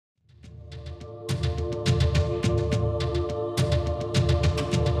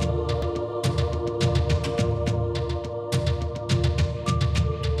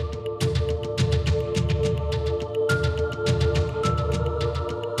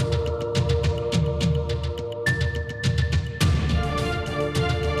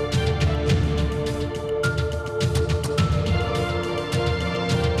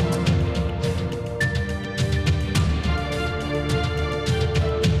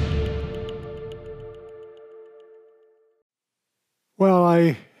Well,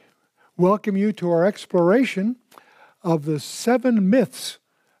 I welcome you to our exploration of the 7 myths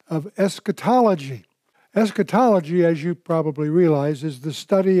of eschatology. Eschatology, as you probably realize, is the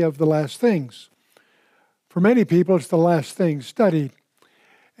study of the last things. For many people, it's the last thing studied.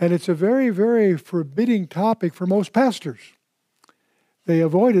 And it's a very, very forbidding topic for most pastors. They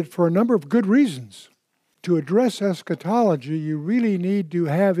avoid it for a number of good reasons. To address eschatology, you really need to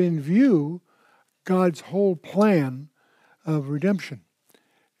have in view God's whole plan of redemption.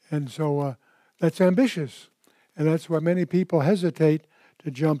 And so that's ambitious. And that's why many people hesitate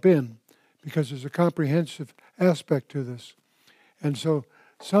to jump in, because there's a comprehensive aspect to this. And so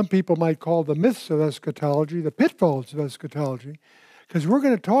some people might call the myths of eschatology the pitfalls of eschatology, because we're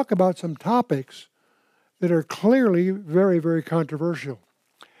going to talk about some topics that are clearly very, very controversial.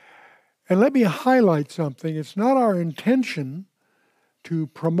 And let me highlight something. It's not our intention to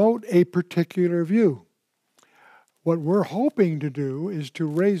promote a particular view. What we're hoping to do is to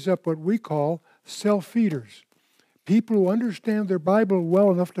raise up what we call self-feeders, people who understand their Bible well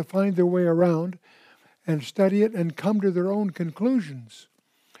enough to find their way around and study it and come to their own conclusions.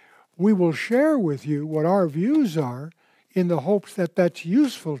 We will share with you what our views are in the hopes that that's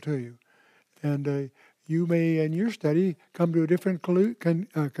useful to you. And you may, in your study, come to a different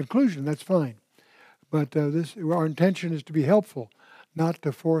conclusion. That's fine. But our intention is to be helpful, not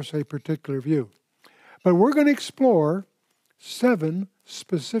to force a particular view. But we're going to explore 7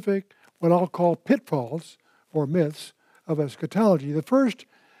 specific, what I'll call pitfalls or myths of eschatology. The first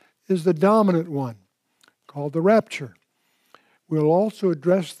is the dominant one, called the rapture. We'll also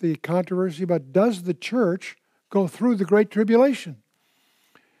address the controversy about, does the church go through the Great Tribulation?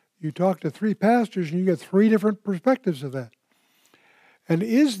 You talk to 3 pastors and you get 3 different perspectives of that. And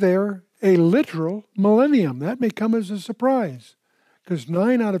is there a literal millennium? That may come as a surprise, because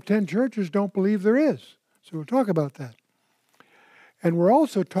 9 out of 10 churches don't believe there is. So we'll talk about that. And we're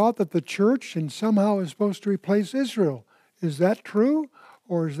also taught that the church somehow is supposed to replace Israel. Is that true,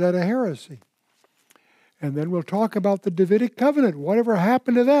 or is that a heresy? And then we'll talk about the Davidic Covenant. Whatever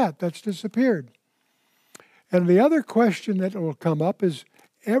happened to that? That's disappeared. And the other question that will come up is,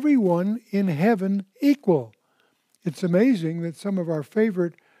 everyone in heaven equal? It's amazing that some of our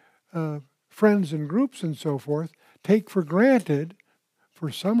favorite friends and groups and so forth take for granted, for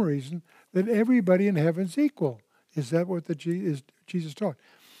some reason, that everybody in heaven's equal. Is that what Jesus taught?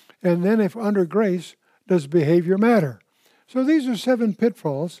 And then if under grace, does behavior matter? So these are 7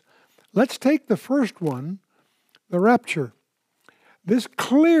 pitfalls. Let's take the first one, the rapture. This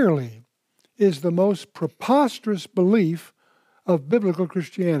clearly is the most preposterous belief of biblical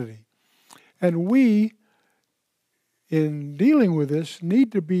Christianity. And we, in dealing with this,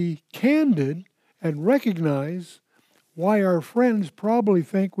 need to be candid and recognize why our friends probably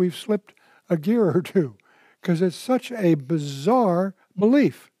think we've slipped a gear or 2, because it's such a bizarre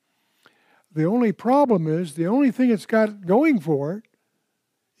belief. The only problem is, the only thing it's got going for it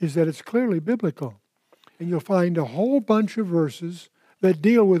is that it's clearly biblical. And you'll find a whole bunch of verses that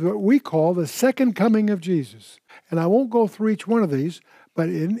deal with what we call the second coming of Jesus. And I won't go through each one of these, but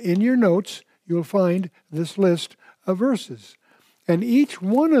in your notes, you'll find this list of verses. And each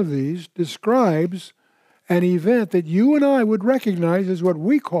one of these describes an event that you and I would recognize as what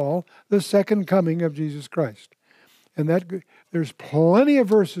we call the second coming of Jesus Christ. And that there's plenty of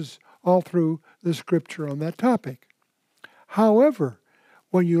verses all through the Scripture on that topic. However,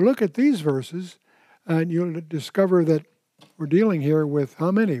 when you look at these verses, and you'll discover that we're dealing here with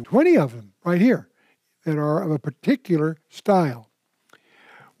how many? 20 of them right here that are of a particular style.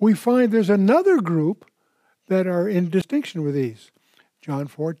 We find there's another group that are in distinction with these. John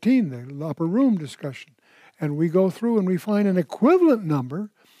 14, the upper room discussion. And we go through and we find an equivalent number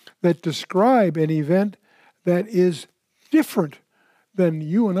that describe an event that is different than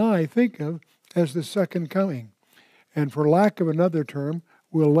you and I think of as the second coming. And for lack of another term,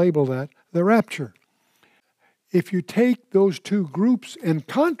 we'll label that the rapture. If you take those 2 groups and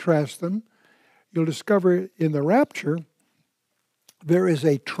contrast them, you'll discover in the rapture, there is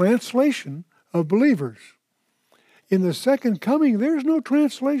a translation of believers. In the second coming, there's no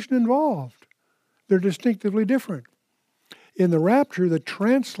translation involved. They're distinctively different. In the rapture, the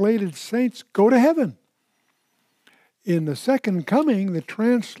translated saints go to heaven. In the second coming, the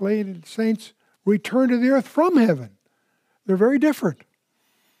translated saints return to the earth from heaven. They're very different.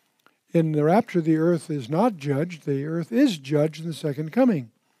 In the rapture, the earth is not judged. The earth is judged in the second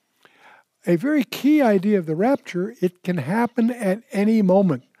coming. A very key idea of the rapture, it can happen at any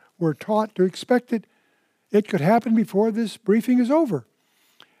moment. We're taught to expect it. It could happen before this briefing is over.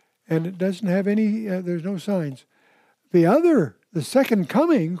 And it doesn't have any, there's no signs. The second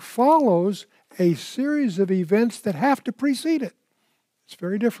coming follows a series of events that have to precede it. It's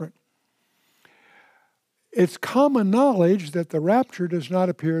very different. It's common knowledge that the rapture does not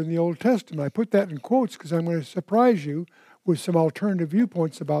appear in the Old Testament. I put that in quotes because I'm going to surprise you with some alternative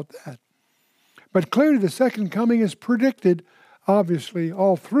viewpoints about that. But clearly the second coming is predicted, obviously,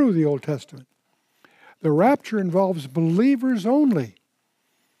 all through the Old Testament. The rapture involves believers only.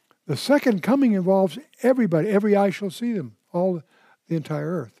 The second coming involves everybody. Every eye shall see them, all the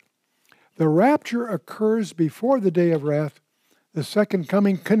entire earth. The rapture occurs before the day of wrath. The second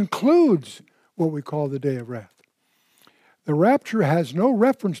coming concludes what we call the day of wrath. The rapture has no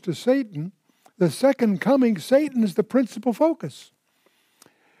reference to Satan. The second coming, Satan is the principal focus.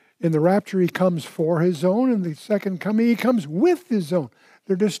 In the rapture, he comes for his own. In the second coming, he comes with his own.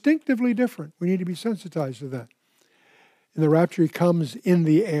 They're distinctively different. We need to be sensitized to that. In the rapture, he comes in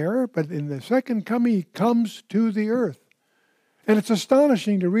the air, but in the second coming, he comes to the earth. And it's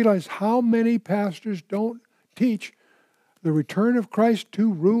astonishing to realize how many pastors don't teach the return of Christ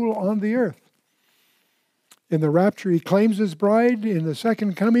to rule on the earth. In the rapture, he claims his bride. In the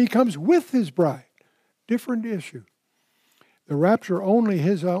second coming, he comes with his bride. Different issue. The rapture, only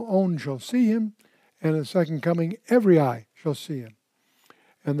his own shall see him. And in the second coming, every eye shall see him.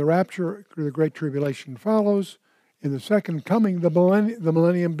 And the rapture, the Great Tribulation follows. In the second coming, the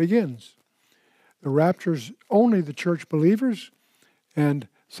millennium begins. The rapture's only the church believers. And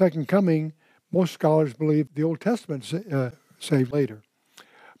second coming, most scholars believe the Old Testament saved later.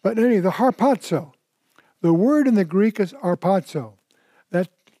 But anyway, the harpazo. The word in the Greek is harpazo. That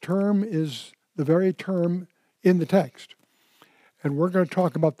term is the very term in the text. And we're going to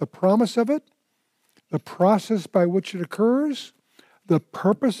talk about the promise of it, the process by which it occurs, the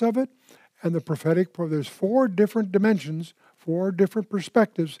purpose of it, and the prophetic. There's 4 different dimensions, 4 different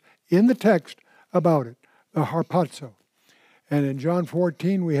perspectives in the text about it, the harpazo. And in John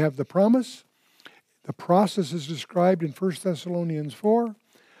 14, we have the promise. The process is described in 1 Thessalonians 4.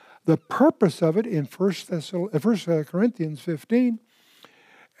 The purpose of it in 1 Corinthians 15.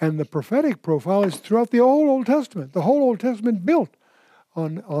 And the prophetic profile is throughout the whole Old Testament. The whole Old Testament built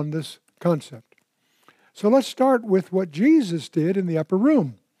on this concept. So let's start with what Jesus did in the upper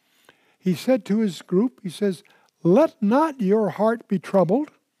room. He said to his group, he says, "Let not your heart be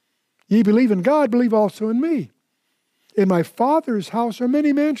troubled. Ye believe in God, believe also in me. In my Father's house are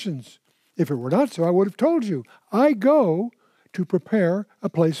many mansions. If it were not so, I would have told you. I go to prepare a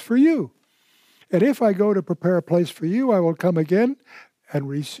place for you. And if I go to prepare a place for you, I will come again and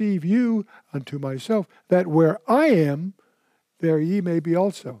receive you unto myself, that where I am, there ye may be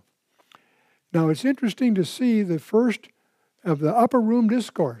also." Now it's interesting to see the first of the upper room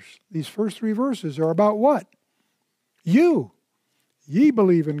discourse. These first 3 verses are about what? You. Ye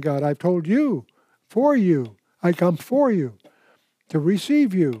believe in God. I've told you. For you. I come for you. To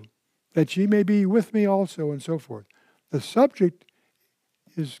receive you. That ye may be with me also, and so forth. The subject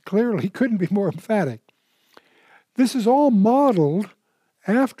is clearly, couldn't be more emphatic. This is all modeled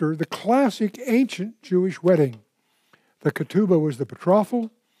after the classic ancient Jewish wedding. The ketubah was the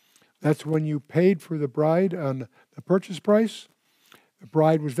betrothal. That's when you paid for the bride on the purchase price. The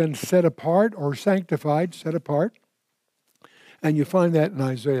bride was then set apart or sanctified, set apart. And you find that in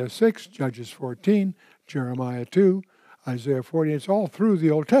Isaiah 6, Judges 14, Jeremiah 2, Isaiah 40. It's all through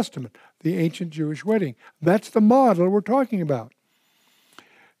the Old Testament, the ancient Jewish wedding. That's the model we're talking about.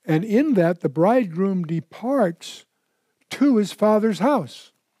 And in that, the bridegroom departs to his father's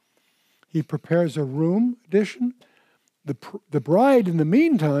house. He prepares a room addition. The bride, in the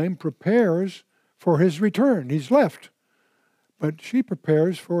meantime, prepares for his return. He's left. But she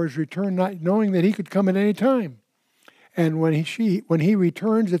prepares for his return, not knowing that he could come at any time. And when he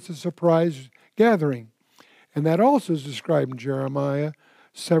returns, it's a surprise gathering. And that also is described in Jeremiah,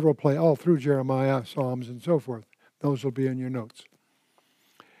 all through Jeremiah, Psalms, and so forth. Those will be in your notes.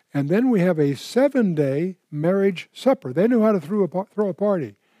 And then we have a 7-day marriage supper. They knew how to throw a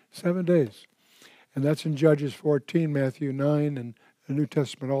party, 7 days. And that's in Judges 14, Matthew 9, and the New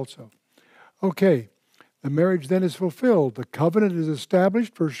Testament also. Okay, the marriage then is fulfilled. The covenant is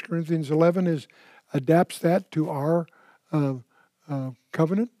established. 1 Corinthians 11 adapts that to our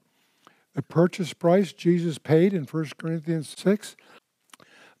covenant. The purchase price Jesus paid in 1 Corinthians 6.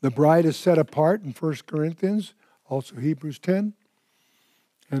 The bride is set apart in 1 Corinthians, also Hebrews 10.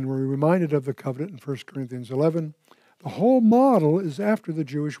 And we're reminded of the covenant in 1 Corinthians 11. The whole model is after the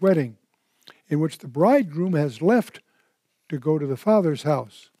Jewish wedding, in which the bridegroom has left to go to the father's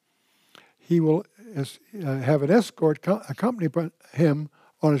house. He will have an escort accompany him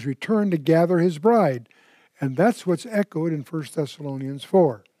on his return to gather his bride. And that's what's echoed in 1 Thessalonians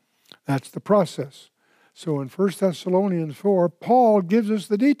 4. That's the process. So in 1 Thessalonians 4, Paul gives us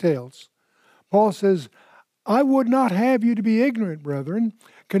the details. Paul says, I would not have you to be ignorant, brethren,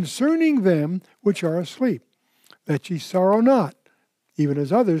 concerning them which are asleep, that ye sorrow not, even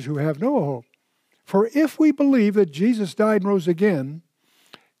as others who have no hope. For if we believe that Jesus died and rose again,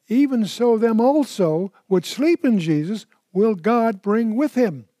 even so them also which sleep in Jesus will God bring with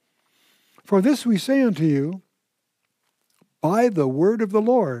him. For this we say unto you, by the word of the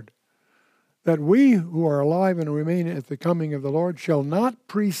Lord, that we who are alive and remain at the coming of the Lord shall not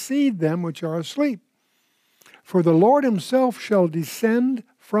precede them which are asleep. For the Lord himself shall descend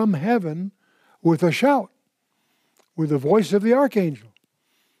from heaven with a shout, with the voice of the archangel,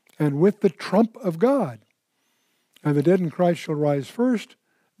 and with the trump of God. And the dead in Christ shall rise first.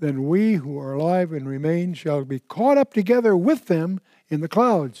 Then we who are alive and remain shall be caught up together with them in the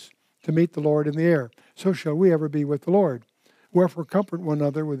clouds to meet the Lord in the air. So shall we ever be with the Lord. Wherefore comfort one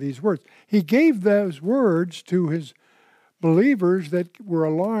another with these words. He gave those words to his believers that were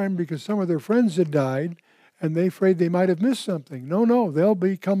alarmed because some of their friends had died and they afraid they might have missed something. No, they'll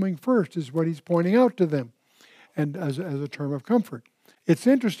be coming first is what he's pointing out to them, and as a term of comfort. It's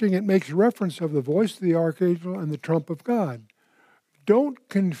interesting, it makes reference of the voice of the archangel and the trump of God. Don't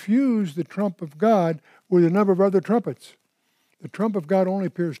confuse the trump of God with a number of other trumpets. The trump of God only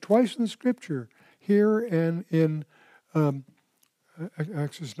appears twice in the Scripture, here and in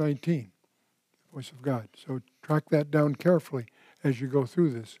Exodus 19, the voice of God. So track that down carefully as you go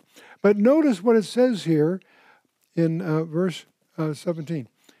through this. But notice what it says here in verse 17.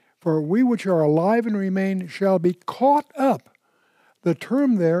 For we which are alive and remain shall be caught up. The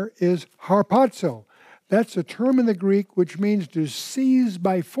term there is harpazo. That's a term in the Greek which means to seize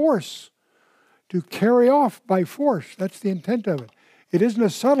by force, to carry off by force. That's the intent of it. It isn't a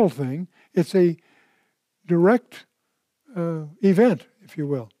subtle thing. It's a direct event, if you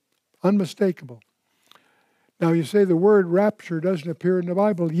will, unmistakable. Now you say the word rapture doesn't appear in the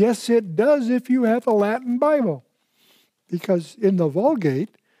Bible. Yes, it does if you have a Latin Bible. Because in the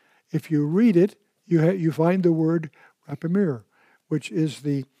Vulgate, if you read it, you find the word rapimur, which is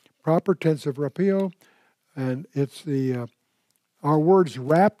the proper tense of rapio, and it's the our words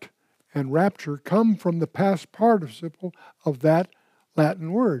rapt and rapture come from the past participle of that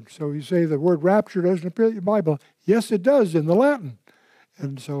Latin word. So you say the word rapture doesn't appear in the Bible. Yes, it does in the Latin.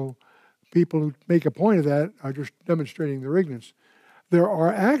 And so people who make a point of that are just demonstrating their ignorance. There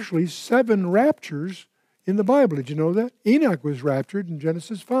are actually 7 raptures in the Bible. Did you know that? Enoch was raptured in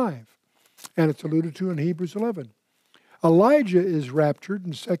Genesis 5, and it's alluded to in Hebrews 11. Elijah is raptured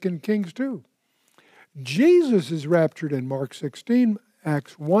in 2 Kings 2. Jesus is raptured in Mark 16,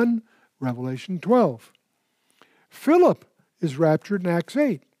 Acts 1, Revelation 12. Philip is raptured in Acts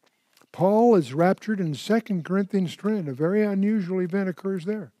 8. Paul is raptured in 2 Corinthians 10. A very unusual event occurs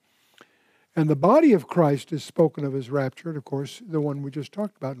there. And the body of Christ is spoken of as raptured, of course, the one we just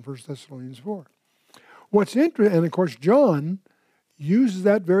talked about in 1 Thessalonians 4. What's interesting, and of course John uses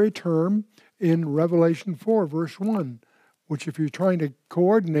that very term in Revelation 4, verse 1, which if you're trying to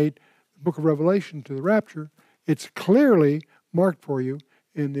coordinate the book of Revelation to the rapture, it's clearly marked for you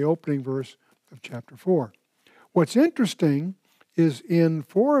in the opening verse of chapter 4. What's interesting is in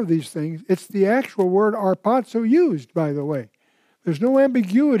 4 of these things, it's the actual word arpazo used, by the way. There's no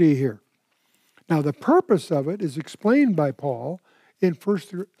ambiguity here. Now, the purpose of it is explained by Paul in 1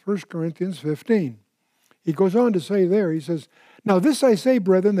 Corinthians 15. He goes on to say there, he says, now this I say,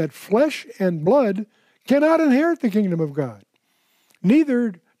 brethren, that flesh and blood cannot inherit the kingdom of God.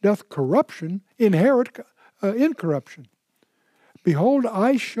 Neither doth corruption inherit incorruption. Behold,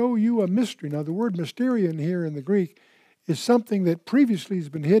 I show you a mystery. Now, the word mysterion here in the Greek is something that previously has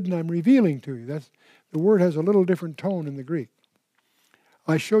been hidden, I'm revealing to you. The word has a little different tone in the Greek.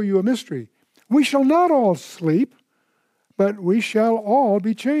 I show you a mystery. We shall not all sleep, but we shall all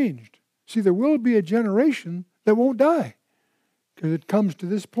be changed. See, there will be a generation that won't die, because it comes to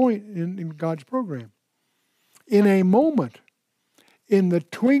this point in God's program. In a moment, in the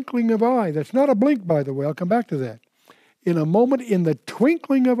twinkling of an eye, that's not a blink, by the way, I'll come back to that. In a moment, in the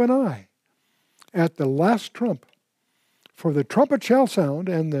twinkling of an eye, at the last trump, for the trumpet shall sound,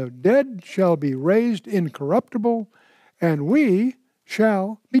 and the dead shall be raised incorruptible, and we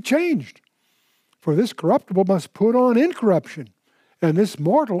shall be changed. For this corruptible must put on incorruption, and this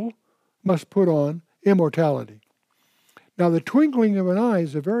mortal must put on immortality. Now, the twinkling of an eye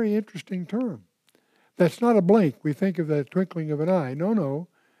is a very interesting term. That's not a blink. We think of the twinkling of an eye. No.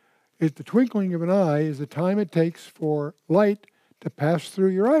 The twinkling of an eye is the time it takes for light to pass through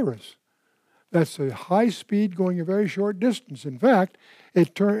your iris. That's a high speed going a very short distance. In fact,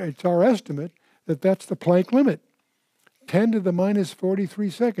 it's our estimate that that's the Planck limit, 10 to the minus 43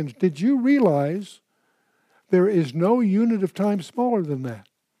 seconds. Did you realize there is no unit of time smaller than that?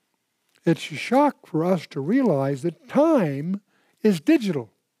 It's a shock for us to realize that time is digital.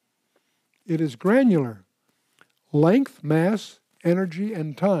 It is granular. Length, mass, energy,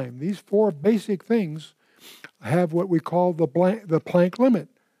 and time. These four basic things have what we call the Planck limit.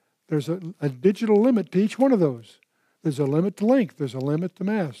 There's a digital limit to each one of those. There's a limit to length. There's a limit to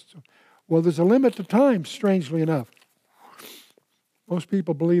mass. Well, there's a limit to time, strangely enough. Most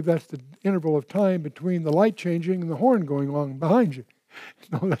people believe that's the interval of time between the light changing and the horn going along behind you.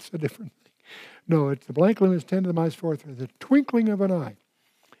 No, that's a different thing. No, it's the Planck limit is 10 to the minus 4th, the twinkling of an eye.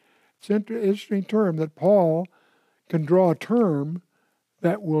 It's an interesting term that Paul can draw a term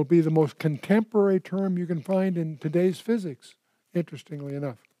that will be the most contemporary term you can find in today's physics, interestingly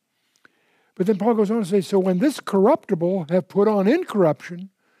enough. But then Paul goes on to say, so when this corruptible have put on incorruption,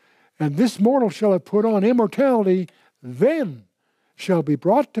 and this mortal shall have put on immortality, then shall be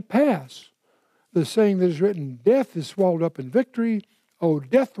brought to pass the saying that is written, death is swallowed up in victory. O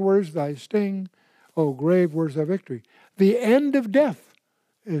death, where's thy sting? O grave, where's thy victory? The end of death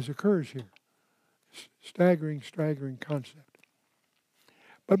occurs here. Staggering concept.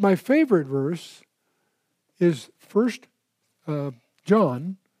 But my favorite verse is 1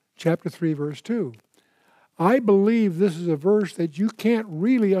 John chapter 3, verse 2. I believe this is a verse that you can't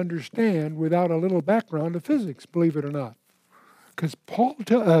really understand without a little background of physics, believe it or not. Because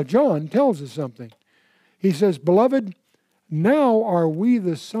John tells us something. He says, beloved, now are we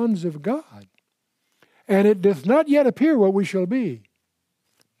the sons of God, and it doth not yet appear what we shall be.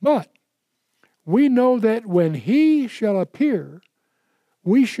 But we know that when he shall appear,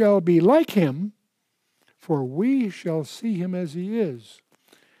 we shall be like him, for we shall see him as he is.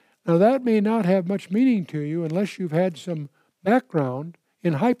 Now that may not have much meaning to you unless you've had some background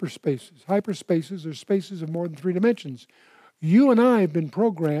in hyperspaces. Hyperspaces are spaces of more than 3 dimensions. You and I have been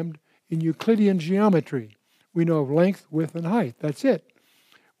programmed in Euclidean geometry. We know of length, width, and height. That's it.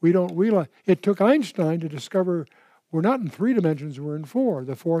 We don't realize. It took Einstein to discover we're not in 3 dimensions, we're in 4.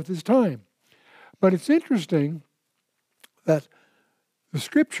 The 4th is time. But it's interesting that the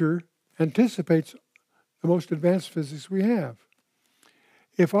Scripture anticipates the most advanced physics we have.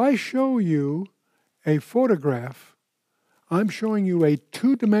 If I show you a photograph, I'm showing you a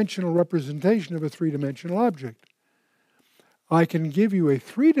 2-dimensional representation of a 3-dimensional object. I can give you a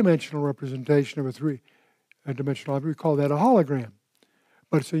 3-dimensional representation of a 3-dimensional object. We call that a hologram.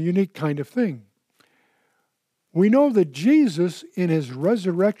 But it's a unique kind of thing. We know that Jesus, in his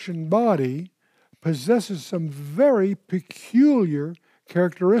resurrection body, possesses some very peculiar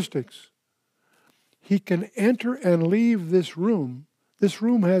characteristics. He can enter and leave this room. This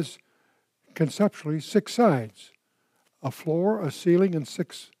room has, conceptually, 6 sides. A floor, a ceiling, and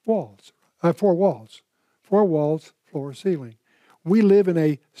 4 walls. 4 walls, floor, ceiling. We live in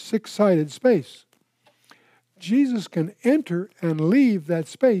a 6-sided space. Jesus can enter and leave that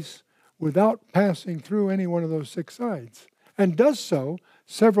space without passing through any one of those 6 sides, and does so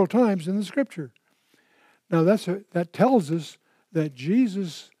several times in the Scripture. Now that tells us that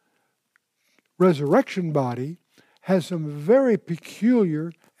Jesus' resurrection body has some very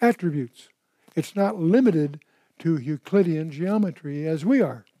peculiar attributes. It's not limited to Euclidean geometry as we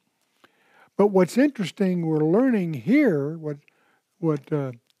are. But what's interesting, we're learning here, what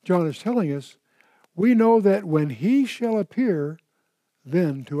John is telling us, we know that when he shall appear,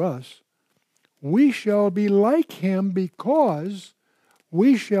 then to us, we shall be like him because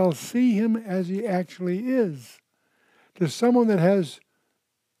we shall see him as he actually is. To someone that has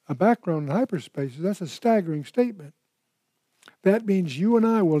a background in hyperspace, that's a staggering statement. That means you and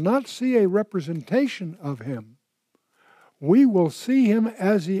I will not see a representation of him. We will see him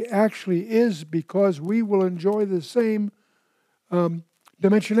as he actually is because we will enjoy the same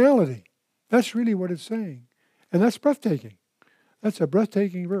dimensionality. That's really what it's saying. And that's breathtaking. That's a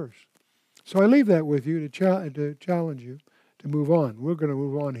breathtaking verse. So I leave that with you to challenge you to move on. We're going to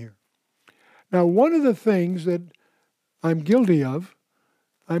move on here. Now, one of the things that I'm guilty of,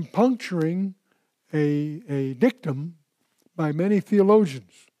 I'm puncturing a dictum by many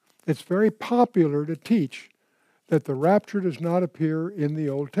theologians. It's very popular to teach that the rapture does not appear in the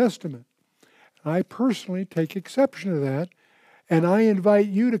Old Testament. I personally take exception to that, and I invite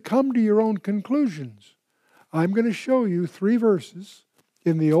you to come to your own conclusions. I'm going to show you 3 verses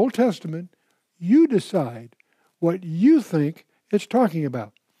in the Old Testament. You decide what you think it's talking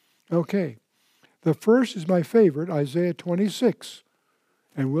about. Okay. The first is my favorite, Isaiah 26.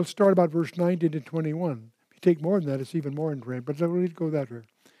 And we'll start about verse 19 to 21. If you take more than that, it's even more interesting. But we'll go that way.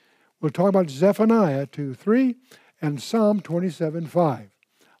 We'll talk about Zephaniah 2:3 and Psalm 27:5.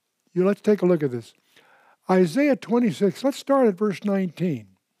 Let's take a look at this. Isaiah 26, let's start at verse 19.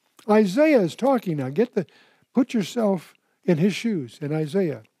 Isaiah is talking now. Put yourself in his shoes, in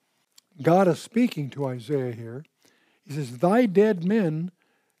Isaiah. God is speaking to Isaiah here. He says, thy dead men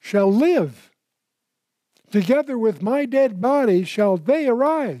shall live. Together with my dead body shall they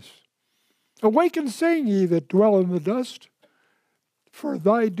arise. Awake and sing, ye that dwell in the dust. For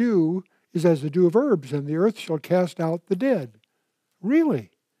thy dew is as the dew of herbs, and the earth shall cast out the dead.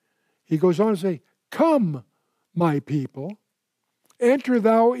 Really? He goes on to say, come, my people, enter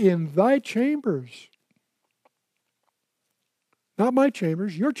thou in thy chambers. Not my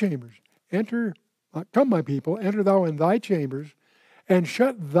chambers, your chambers. Come, my people, enter thou in thy chambers, and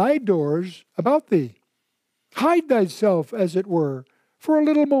shut thy doors about thee. Hide thyself, as it were, for a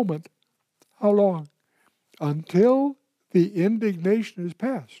little moment. How long? Until the indignation is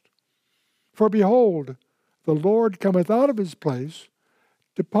past. For behold, the Lord cometh out of his place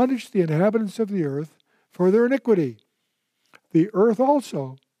to punish the inhabitants of the earth for their iniquity. The earth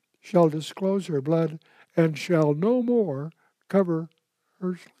also shall disclose her blood, and shall no more cover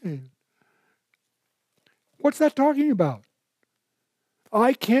her slain. What's that talking about?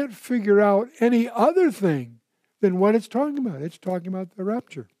 I can't figure out any other thing than what it's talking about. It's talking about the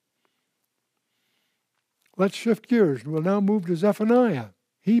rapture. Let's shift gears. We'll now move to Zephaniah.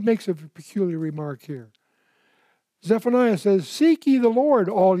 He makes a peculiar remark here. Zephaniah says, seek ye the Lord,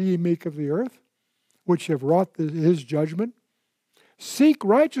 all ye meek of the earth, which have wrought his judgment. Seek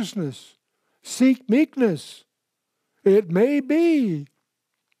righteousness. Seek meekness. It may be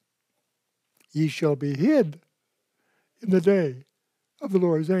ye shall be hid in the day of the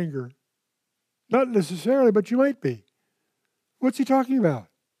Lord's anger. Not necessarily, but you might be. What's he talking about?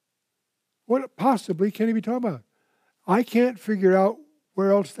 What possibly can he be talking about? I can't figure out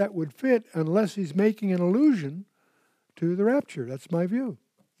where else that would fit unless he's making an allusion to the rapture. That's my view.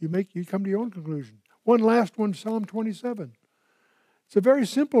 You come to your own conclusion. One last one, Psalm 27. It's a very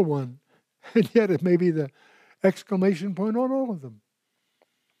simple one, and yet it may be the exclamation point on all of them.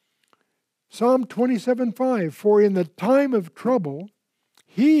 Psalm 27:5, for in the time of trouble,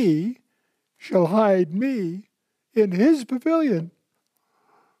 he shall hide me in his pavilion.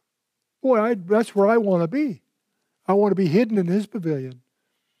 Boy, that's where I want to be. I want to be hidden in his pavilion.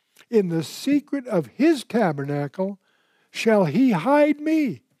 In the secret of his tabernacle shall he hide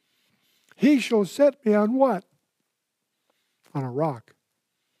me. He shall set me on what? On a rock.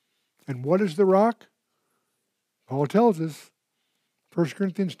 And what is the rock? Paul tells us, 1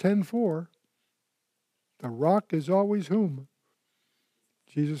 Corinthians 10:4, the rock is always whom?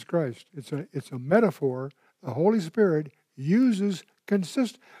 Jesus Christ. It's a metaphor the Holy Spirit uses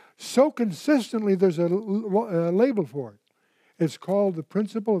so consistently there's a label for it. It's called the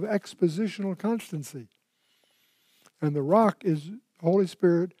principle of expositional constancy. And the rock is the Holy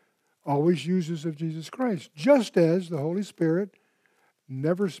Spirit always uses of Jesus Christ, just as the Holy Spirit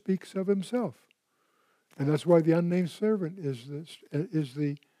never speaks of himself. And that's why the unnamed servant is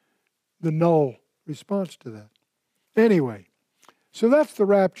the null response to that. Anyway, so that's the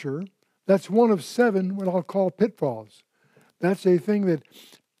rapture. That's one of 7 what I'll call pitfalls. That's a thing that,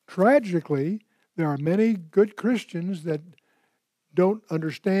 tragically, there are many good Christians that don't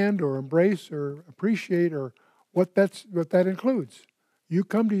understand or embrace or appreciate or what that includes. You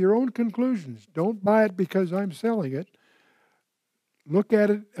come to your own conclusions. Don't buy it because I'm selling it. Look at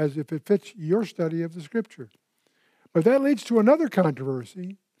it as if it fits your study of the Scripture. But that leads to another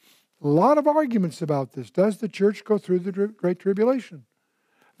controversy. A lot of arguments about this. Does the church go through the Great Tribulation?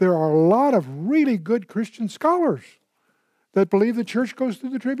 There are a lot of really good Christian scholars that believe the church goes through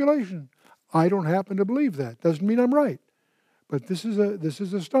the tribulation. I don't happen to believe that. Doesn't mean I'm right. But this is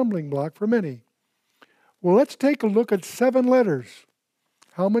a stumbling block for many. Well, let's take a look at 7 letters.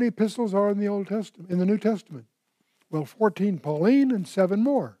 How many epistles are in the Old Testament, in the New Testament? Well, 14 Pauline and 7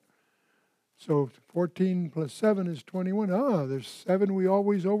 more. So 14 plus 7 is 21. There's 7 we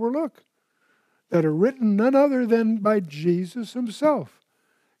always overlook that are written none other than by Jesus himself.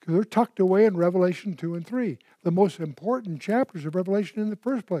 Because they're tucked away in Revelation 2 and 3, the most important chapters of Revelation in the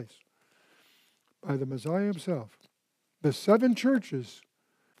first place, by the Messiah himself. The 7 churches.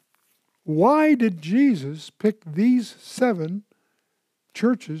 Why did Jesus pick these 7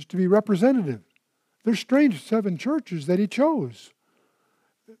 churches to be representative? They're strange 7 churches that he chose.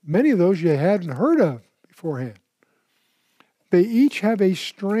 Many of those you hadn't heard of beforehand. They each have a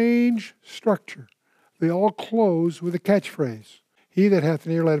strange structure. They all close with a catchphrase. He that hath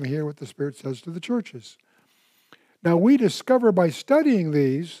an ear, let him hear what the Spirit says to the churches. Now we discover by studying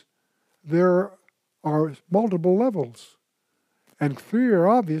these, there are multiple levels. And 3 are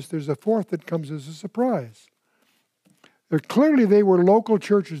obvious. There's a 4th that comes as a surprise. Clearly they were local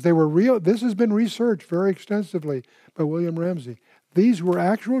churches. They were real. This has been researched very extensively by William Ramsey. These were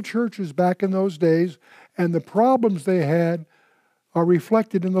actual churches back in those days, and the problems they had are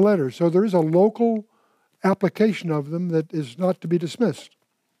reflected in the letter. So there is a local application of them that is not to be dismissed.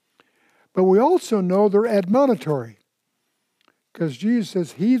 But we also know they're admonitory. Because Jesus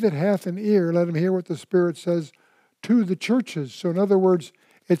says, he that hath an ear, let him hear what the Spirit says to the churches. So in other words,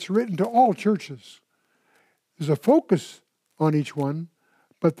 it's written to all churches. There's a focus on each one,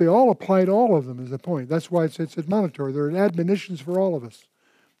 but they all apply to all of them is the point. That's why it's admonitory. They're admonitions for all of us.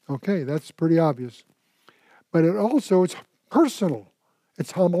 Okay, that's pretty obvious. But it's personal.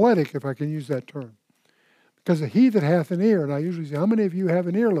 It's homiletic, if I can use that term. Because he that hath an ear, and I usually say, how many of you have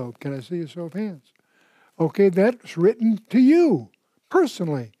an earlobe? Can I see a show of hands? Okay, that's written to you,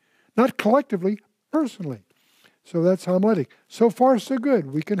 personally. Not collectively, personally. So that's homiletic. So far, so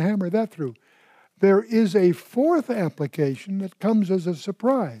good. We can hammer that through. There is a fourth application that comes as a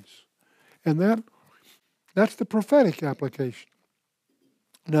surprise. And that's the prophetic application.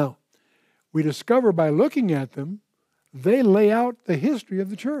 Now, we discover by looking at them, they lay out the history of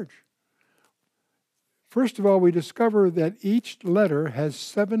the church. First of all, we discover that each letter has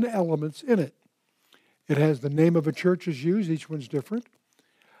 7 elements in it. It has the name of a church is used, each one's different.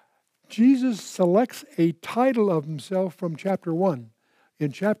 Jesus selects a title of himself from chapter 1.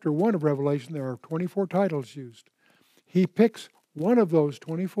 In chapter 1 of Revelation, there are 24 titles used. He picks one of those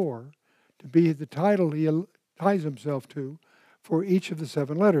 24 to be the title he ties himself to for each of the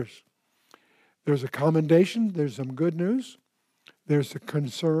 7 letters. There's a commendation, there's some good news, there's a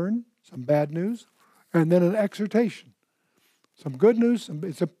concern, some bad news, and then an exhortation. Some good news,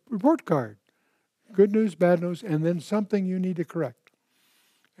 it's a report card. Good news, bad news, and then something you need to correct.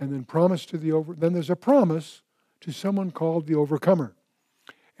 And then then there's a promise to someone called the overcomer.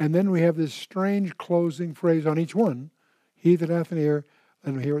 And then we have this strange closing phrase on each one. He that hath an ear,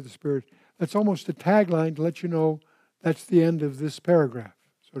 let him hear what the Spirit. That's almost a tagline to let you know that's the end of this paragraph,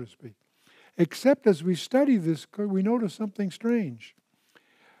 so to speak. Except as we study this, we notice something strange.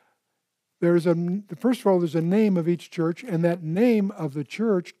 First of all, there's a name of each church, and that name of the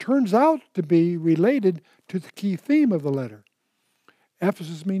church turns out to be related to the key theme of the letter.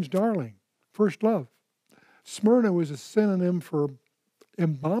 Ephesus means darling, first love. Smyrna was a synonym for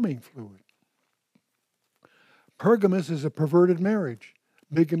embalming fluid. Pergamos is a perverted marriage.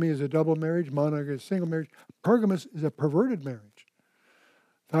 Bigamy is a double marriage. Monogamy is a single marriage. Pergamos is a perverted marriage.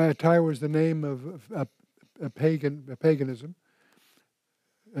 Thyatira was the name of paganism.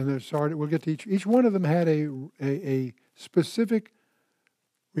 And we'll get to each one of them had a specific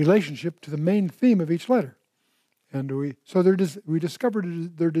relationship to the main theme of each letter. And we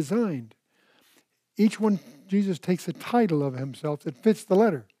discovered they're designed. Each one, Jesus takes a title of himself that fits the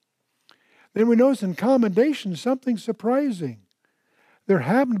letter. Then we notice in commendation something surprising. There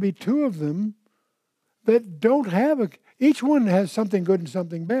happen to be 2 of them that don't have each one has something good and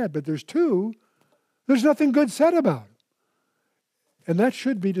something bad, but there's 2, there's nothing good said about it. And that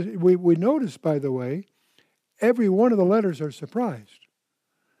should be, we notice, by the way, every one of the letters are surprised.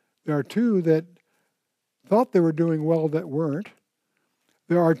 There are 2 that thought they were doing well that weren't.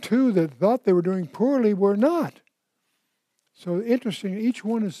 There are 2 that thought they were doing poorly were not. So interesting, each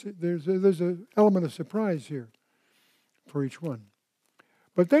one there's an element of surprise here for each one.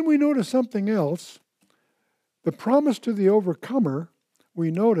 But then we notice something else. The promise to the overcomer,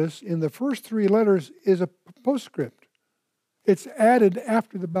 we notice in the first 3 letters is a postscript. It's added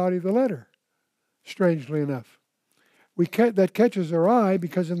after the body of the letter, strangely enough. That catches our eye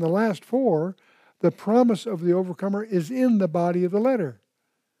because in the last 4, the promise of the overcomer is in the body of the letter.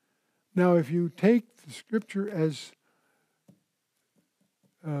 Now, if you take the Scripture as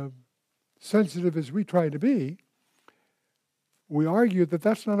sensitive as we try to be, we argue that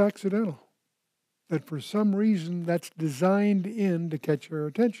that's not accidental. That for some reason that's designed in to catch our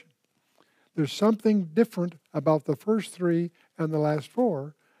attention. There's something different about the first 3 and the last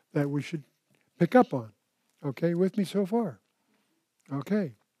 4 that we should pick up on. Okay, with me so far?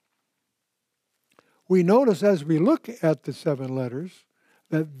 Okay. We notice as we look at the 7 letters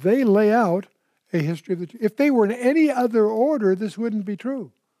that they lay out a history of the church. If they were in any other order, this wouldn't be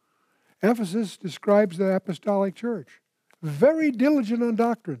true. Ephesus describes the apostolic church. Very diligent on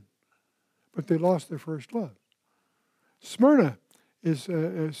doctrine, but they lost their first love. Smyrna is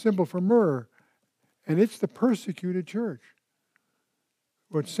a symbol for myrrh, and it's the persecuted church.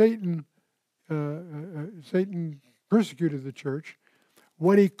 What Satan persecuted the church.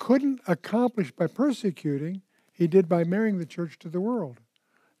 What he couldn't accomplish by persecuting, he did by marrying the church to the world.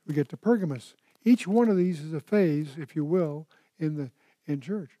 We get to Pergamos. Each one of these is a phase, if you will, in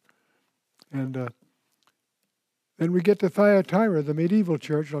church. And then we get to Thyatira, the medieval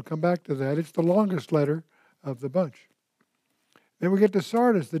church. I'll come back to that. It's the longest letter of the bunch. Then we get to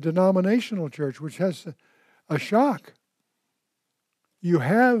Sardis, the denominational church, which has a shock. You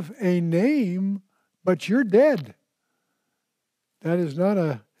have a name, but you're dead. That is not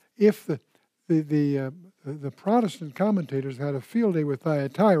a, if the Protestant commentators had a field day with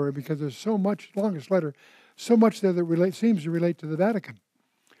Thyatira because there's so much, longest letter, so much there that seems to relate to the Vatican.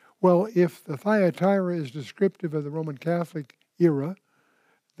 Well, if the Thyatira is descriptive of the Roman Catholic era,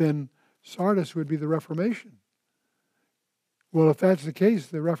 then Sardis would be the Reformation. Well, if that's the case,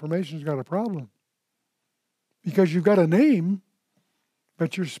 the Reformation's got a problem. Because you've got a name,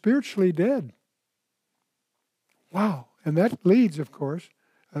 but you're spiritually dead. Wow. And that leads, of course,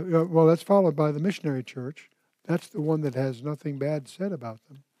 well, that's followed by the missionary church. That's the one that has nothing bad said about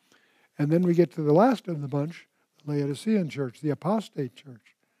them. And then we get to the last of the bunch, the Laodicean church, the apostate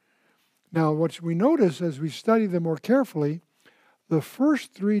church. Now, what we notice as we study them more carefully, the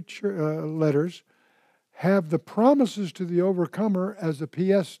first three letters have the promises to the overcomer as a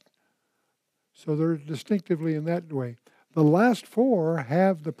PS. So they're distinctively in that way. The last four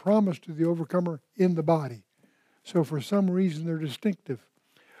have the promise to the overcomer in the body. So for some reason they're distinctive.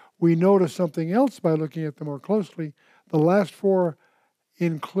 We notice something else by looking at them more closely. The last four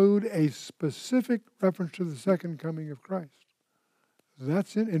include a specific reference to the second coming of Christ.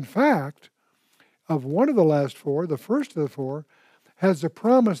 That's it. In fact, of one of the last four, the first of the four, has the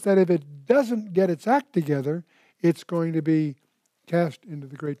promise that if it doesn't get its act together, it's going to be cast into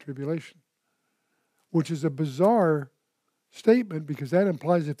the Great Tribulation, which is a bizarre statement because that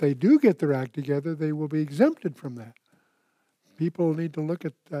implies if they do get their act together, they will be exempted from that. People need to look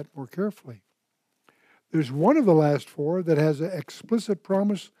at that more carefully. There's one of the last four that has an explicit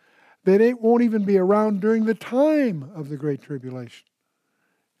promise that it won't even be around during the time of the Great Tribulation,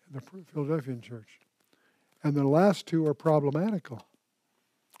 the Philadelphian church. And the last two are problematical.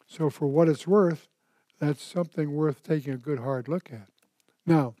 So for what it's worth, that's something worth taking a good hard look at.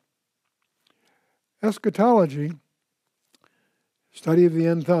 Now, eschatology, study of the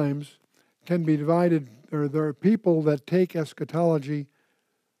end times, can be divided. There are people that take eschatology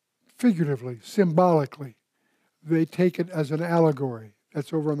figuratively, symbolically. They take it as an allegory.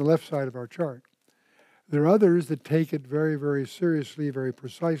 That's over on the left side of our chart. There are others that take it very, very seriously, very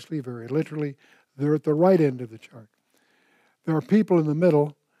precisely, very literally. They're at the right end of the chart. There are people in the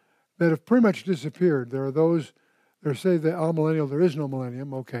middle that have pretty much disappeared. There are those that say that amillennial, there is no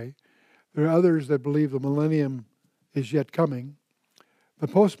millennium, okay. There are others that believe the millennium is yet coming. The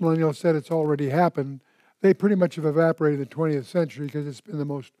postmillennial said it's already happened. They pretty much have evaporated in the 20th century because it's been the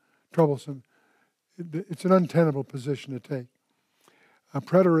most troublesome. It's an untenable position to take.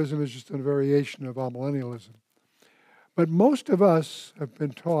 Preterism is just a variation of amillennialism. But most of us have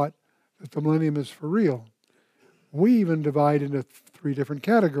been taught that the millennium is for real. We even divide into three different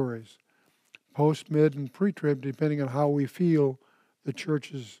categories: post, mid, and pre-trib, depending on how we feel the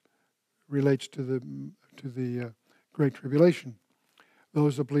church relates to the Great Tribulation.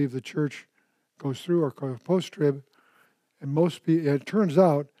 Those that believe the church goes through are called post-trib, and it turns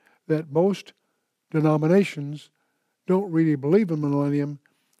out that most denominations don't really believe in millennium,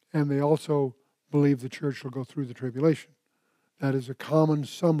 and they also believe the church will go through the tribulation. That is a common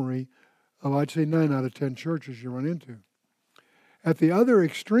summary of, I'd say, 9 out of 10 churches you run into. At the other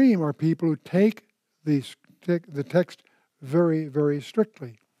extreme are people who take the text very, very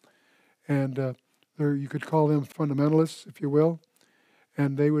strictly. And you could call them fundamentalists, if you will.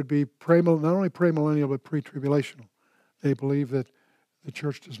 And they would be not only premillennial, but pre-tribulational. They believe that the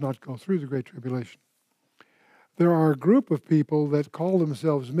church does not go through the Great Tribulation. There are a group of people that call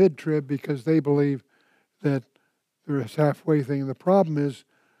themselves mid-trib because they believe that there's a halfway thing. And the problem is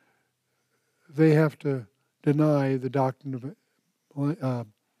they have to deny the doctrine of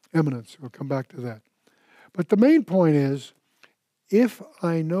imminence. We'll come back to that. But the main point is, if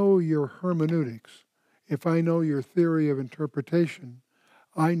I know your hermeneutics, if I know your theory of interpretation,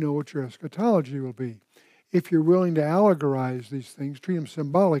 I know what your eschatology will be. If you're willing to allegorize these things, treat them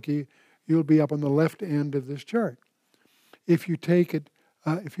symbolically, you'll be up on the left end of this chart. If you take it,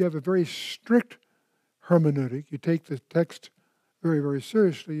 if you have a very strict hermeneutic, you take the text very, very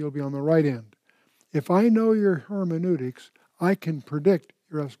seriously, you'll be on the right end. If I know your hermeneutics, I can predict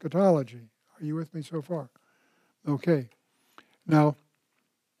your eschatology. Are you with me so far? Okay. Now,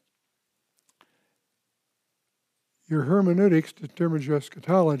 your hermeneutics determines your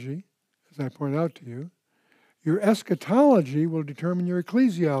eschatology, as I pointed out to you. Your eschatology will determine your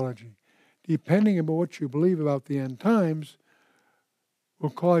ecclesiology. Depending on what you believe about the end times, will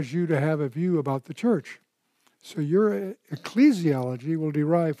cause you to have a view about the church. So your ecclesiology will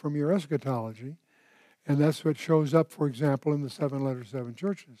derive from your eschatology, and that's what shows up, for example, in the 7 letters, 7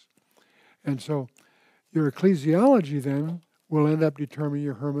 churches. And so your ecclesiology then will end up determining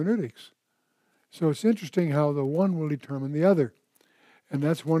your hermeneutics. So it's interesting how the one will determine the other. And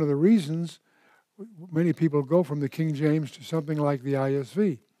that's one of the reasons many people go from the King James to something like the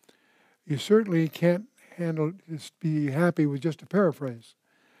ISV. You certainly can't just be happy with just a paraphrase.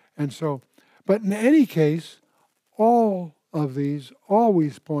 And so, but in any case, all of these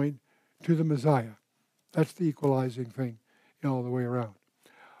always point to the Messiah. That's the equalizing thing all the way around.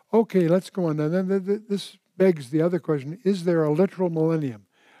 Okay, let's go on. And then this begs the other question, is there a literal millennium?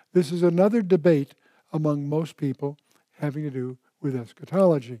 This is another debate among most people having to do with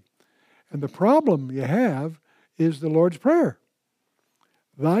eschatology. And the problem you have is the Lord's Prayer.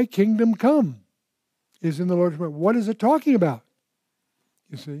 Thy kingdom come is in the Lord's Prayer. What is it talking about?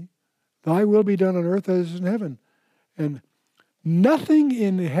 You see, thy will be done on earth as in heaven. And nothing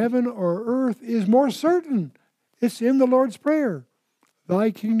in heaven or earth is more certain. It's in the Lord's Prayer.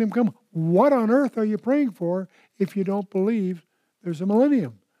 Thy kingdom come. What on earth are you praying for if you don't believe there's a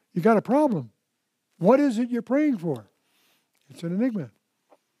millennium? You got a problem. What is it you're praying for? It's an enigma.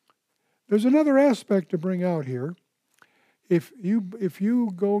 There's another aspect to bring out here. If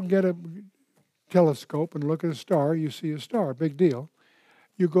you go and get a telescope and look at a star, you see a star, big deal.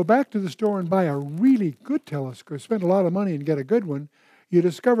 You go back to the store and buy a really good telescope, spend a lot of money and get a good one, you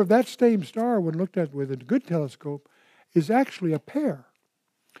discover that same star, when looked at with a good telescope, is actually a pair.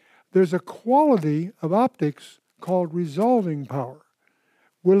 There's a quality of optics called resolving power.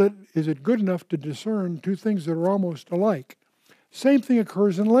 Is it good enough to discern two things that are almost alike? Same thing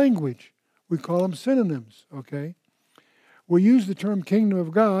occurs in language. We call them synonyms, okay? We use the term kingdom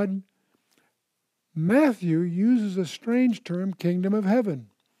of God. Matthew uses a strange term, kingdom of heaven.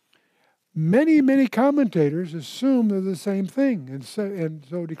 Many, many commentators assume they're the same thing and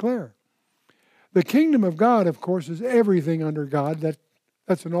so declare. The kingdom of God, of course, is everything under God.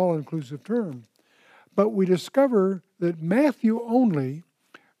 That's an all-inclusive term. But we discover that Matthew only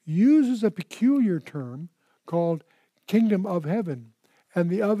uses a peculiar term called kingdom of heaven. And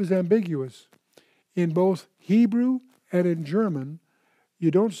the of is ambiguous. In both Hebrew and in German,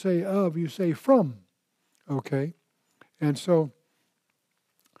 you don't say of, you say from. Okay? And so,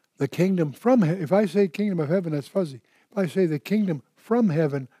 the kingdom from heaven, if I say kingdom of heaven, that's fuzzy. If I say the kingdom from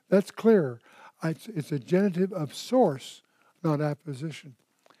heaven, that's clearer. It's a genitive of source, not apposition.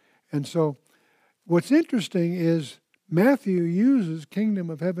 And so, what's interesting is Matthew uses kingdom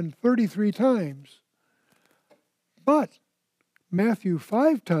of heaven 33 times. But Matthew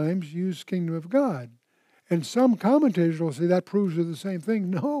 5 times used kingdom of God. And some commentators will say that proves they're the same thing.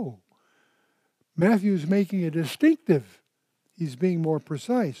 No. Matthew's making a distinctive. He's being more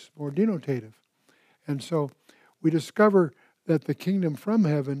precise, more denotative. And so we discover that the kingdom from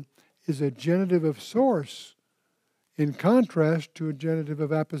heaven is a genitive of source in contrast to a genitive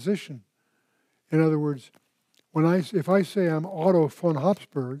of apposition. In other words, if I say I'm Otto von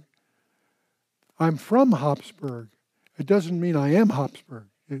Habsburg, I'm from Habsburg. It doesn't mean I am Habsburg.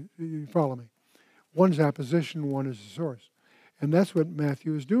 You follow me? One's apposition, one is the source. And that's what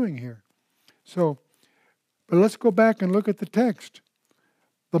Matthew is doing here. So, but let's go back and look at the text.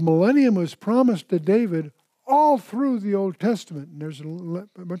 The millennium was promised to David all through the Old Testament, and there's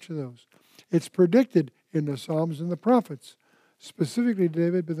a bunch of those. It's predicted in the Psalms and the prophets, specifically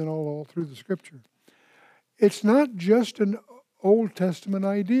David, but then all through the Scripture. It's not just an Old Testament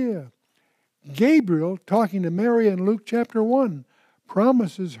idea. Gabriel, talking to Mary in Luke chapter 1,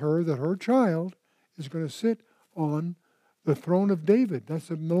 promises her that her child is going to sit on the throne of David. That's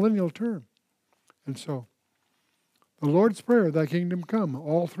a millennial term. And so, the Lord's Prayer, thy kingdom come,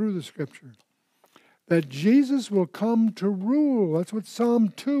 all through the Scripture. That Jesus will come to rule. That's what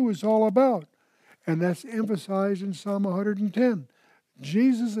Psalm 2 is all about. And that's emphasized in Psalm 110.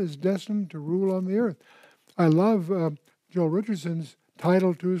 Jesus is destined to rule on the earth. I love Joel Richardson's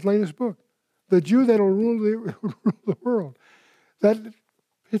title to his latest book, The Jew That'll Rule the World. That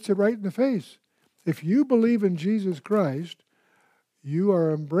hits it right in the face. If you believe in Jesus Christ, you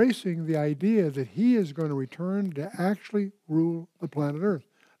are embracing the idea that he is going to return to actually rule the planet Earth.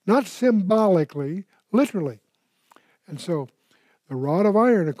 Not symbolically, literally. And so, the rod of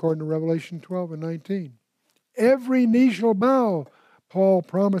iron, according to Revelation 12 and 19. Every knee shall bow, Paul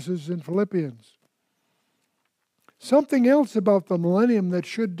promises in Philippians. Something else about the millennium that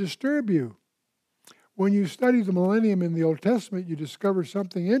should disturb you. When you study the millennium in the Old Testament, you discover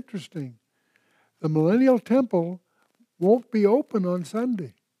something interesting. The millennial temple won't be open on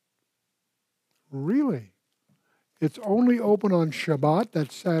Sunday. Really? It's only open on Shabbat,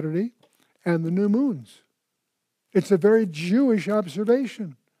 that's Saturday, and the new moons. It's a very Jewish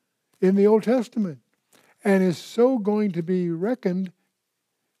observation in the Old Testament, and is so going to be reckoned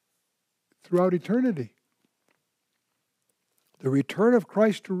throughout eternity. The return of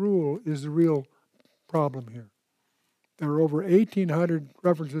Christ to rule is the real problem here. There are over 1,800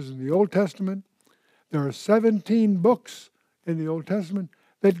 references in the Old Testament. There are 17 books in the Old Testament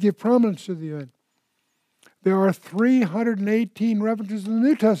that give prominence to the event. There are 318 references in the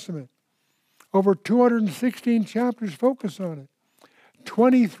New Testament. Over 216 chapters focus on it.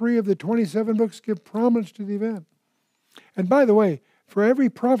 23 of the 27 books give prominence to the event. And by the way, for every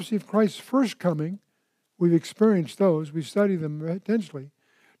prophecy of Christ's first coming, we've experienced those, we study them intensely.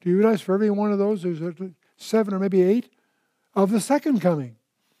 Do you realize for every one of those, there's 7 or maybe 8 of the second coming?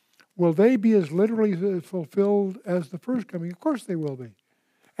 Will they be as literally fulfilled as the first coming? Of course they will be.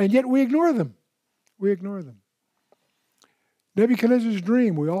 And yet we ignore them. We ignore them. Nebuchadnezzar's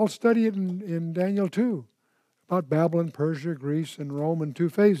dream, we all study it in Daniel 2, about Babylon, Persia, Greece, and Rome in 2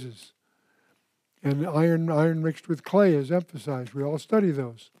 phases. And iron mixed with clay is emphasized. We all study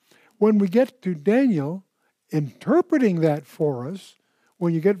those. When we get to Daniel, interpreting that for us,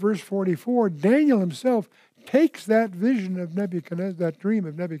 when you get verse 44, Daniel himself takes that vision of Nebuchadnezzar, that dream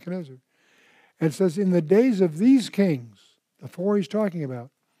of Nebuchadnezzar, and says, in the days of these kings, the 4 he's talking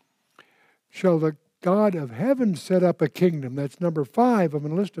about, shall the God of heaven set up a kingdom, that's number 5 of a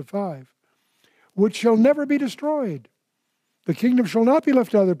list of 5, which shall never be destroyed. The kingdom shall not be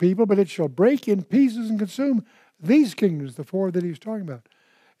left to other people, but it shall break in pieces and consume these kingdoms, the 4 that he's talking about,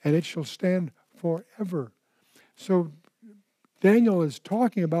 and it shall stand forever. So Daniel is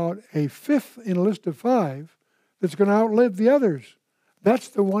talking about a 5th in a list of 5 that's going to outlive the others. That's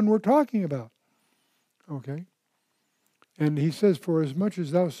the one we're talking about. Okay? And he says, for as much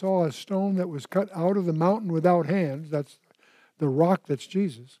as thou saw a stone that was cut out of the mountain without hands, that's the rock that's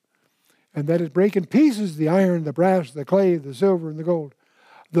Jesus, and that it break in pieces the iron, the brass, the clay, the silver, and the gold.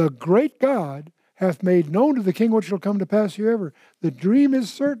 The great God hath made known to the king what shall come to pass herever. The dream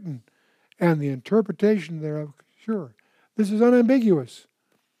is certain, and the interpretation thereof sure. This is unambiguous.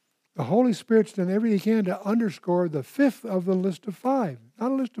 The Holy Spirit's done everything he can to underscore the 5th of the list of 5.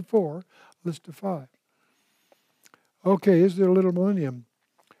 Not a list of 4, a list of 5. Okay, is there a little millennium?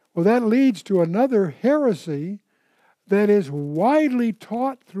 Well, that leads to another heresy that is widely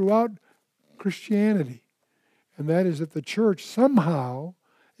taught throughout Christianity, and that is that the church somehow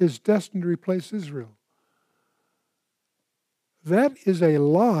is destined to replace Israel. That is a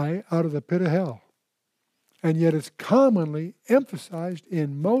lie out of the pit of hell, and yet it's commonly emphasized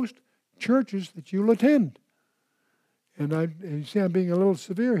in most churches that you'll attend. And you see I'm being a little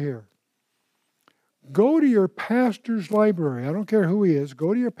severe here. Go to your pastor's library. I don't care who he is.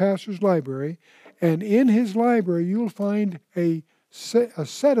 Go to your pastor's library, and in his library you'll find a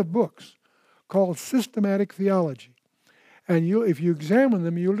set of books called systematic theology. And if you examine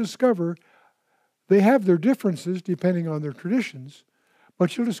them, you'll discover they have their differences depending on their traditions,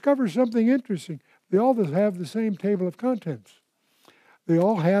 but you'll discover something interesting. They all have the same table of contents. They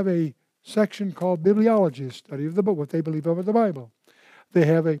all have a section called bibliology, a study of the book, what they believe about the Bible. They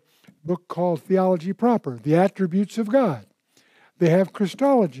have a book called theology proper, the attributes of God. They have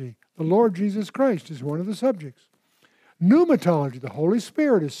Christology, the Lord Jesus Christ is one of the subjects. Pneumatology, the Holy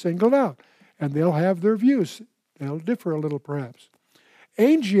Spirit is singled out, and they'll have their views. They'll differ a little perhaps.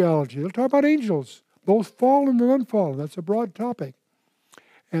 Angelology, they'll talk about angels, both fallen and unfallen. That's a broad topic.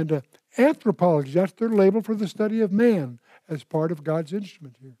 And anthropology, that's their label for the study of man as part of God's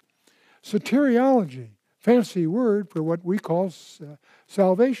instrument here. Soteriology, fancy word for what we call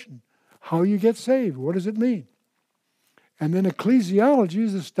salvation. How you get saved, what does it mean? And then ecclesiology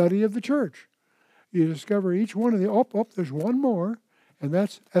is the study of the church. You discover each one of the, there's one more, and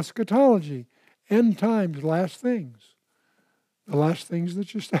that's eschatology, end times, last things. The last things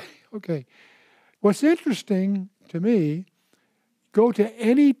that you study. Okay. What's interesting to me, go to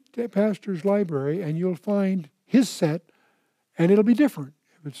any pastor's library and you'll find his set, and it'll be different.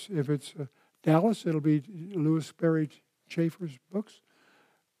 If it's Dallas, it'll be Lewis Berry Chafer's books,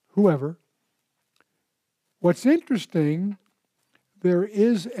 whoever. What's interesting, there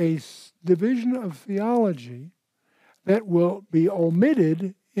is a division of theology that will be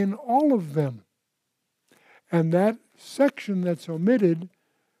omitted in all of them. And that section that's omitted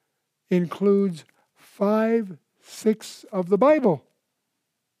includes 5/6 of the Bible.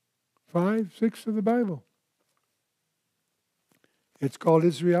 5/6 of the Bible. It's called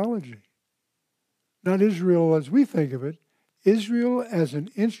Israelology. Not Israel as we think of it, Israel as an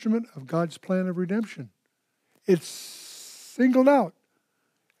instrument of God's plan of redemption. It's singled out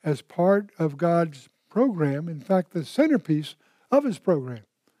as part of God's program, in fact, the centerpiece of his program,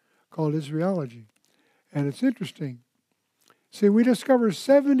 called Israelology. And it's interesting. See, we discover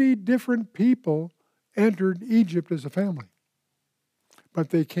 70 different people entered Egypt as a family,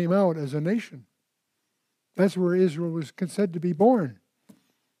 but they came out as a nation. That's where Israel was said to be born.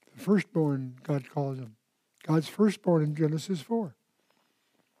 The firstborn, God calls him. God's firstborn in Genesis 4.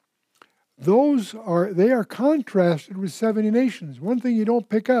 They are contrasted with 70 nations. One thing you don't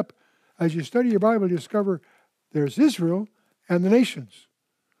pick up as you study your Bible, you discover there's Israel and the nations.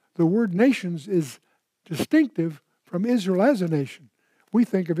 The word nations is distinctive from Israel as a nation. We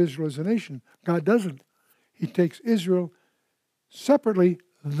think of Israel as a nation. God doesn't. He takes Israel separately,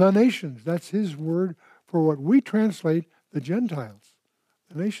 the nations. That's his word for what we translate the Gentiles,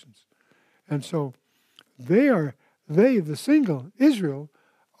 the nations. And so the single, Israel,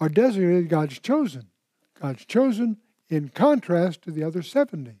 are designated God's chosen. God's chosen in contrast to the other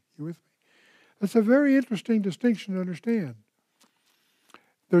 70. You with me? That's a very interesting distinction to understand.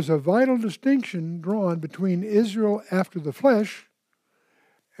 There's a vital distinction drawn between Israel after the flesh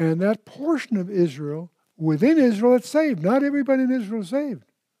and that portion of Israel within Israel that's saved. Not everybody in Israel is saved.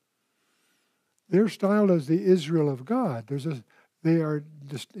 They're styled as the Israel of God. They are,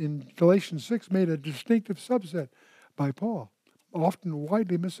 in Galatians 6, made a distinctive subset by Paul, often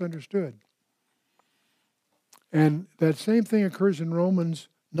widely misunderstood. And that same thing occurs in Romans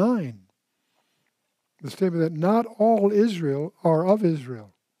 9. The statement that not all Israel are of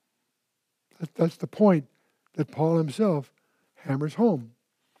Israel. That's the point that Paul himself hammers home.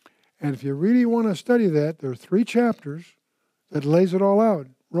 And if you really want to study that, there are 3 chapters that lays it all out.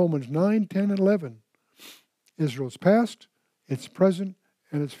 Romans 9, 10, and 11. Israel's past, its present,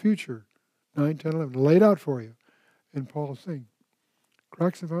 and its future. 9, 10, 11. Laid out for you in Paul's thing.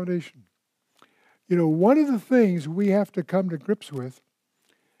 Cracks the foundation. You know, one of the things we have to come to grips with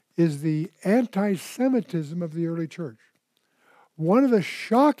is the anti-Semitism of the early church. One of the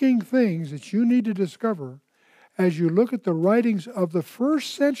shocking things that you need to discover as you look at the writings of the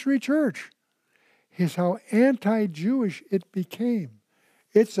first century church is how anti-Jewish it became.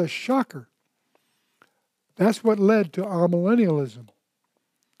 It's a shocker. That's what led to amillennialism.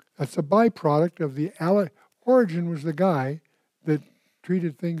 That's a byproduct of the Origen was the guy that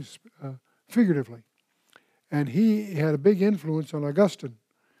treated things figuratively. And he had a big influence on Augustine.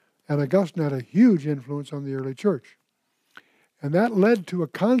 And Augustine had a huge influence on the early church. And that led to a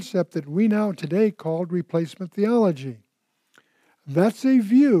concept that we now today call replacement theology. That's a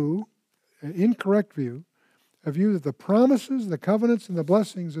view, an incorrect view, a view that the promises, the covenants, and the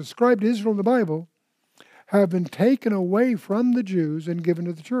blessings ascribed to Israel in the Bible have been taken away from the Jews and given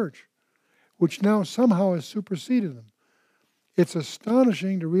to the church, which now somehow has superseded them. It's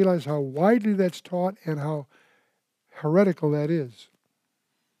astonishing to realize how widely that's taught and how heretical that is.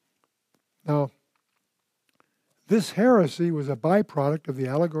 Now, this heresy was a byproduct of the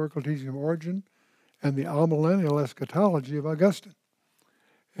allegorical teaching of Origen and the amillennial eschatology of Augustine.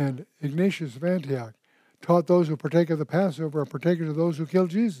 And Ignatius of Antioch taught those who partake of the Passover are partakers of those who killed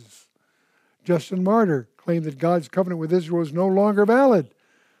Jesus. Justin Martyr claimed that God's covenant with Israel was no longer valid,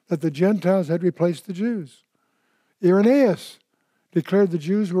 that the Gentiles had replaced the Jews. Irenaeus declared the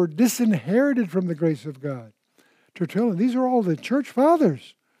Jews were disinherited from the grace of God. Tertullian, these are all the church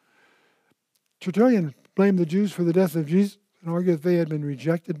fathers. Tertullian blamed the Jews for the death of Jesus and argued that they had been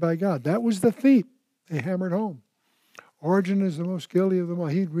rejected by God. That was the theme they hammered home. Origen is the most guilty of them all.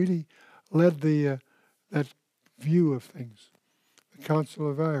 He really led that view of things. The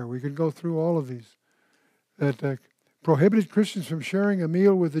Council of Tyre. We could go through all of these. That prohibited Christians from sharing a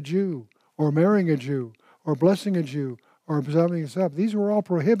meal with a Jew, or marrying a Jew, or blessing a Jew, or observing a Sabbath. These were all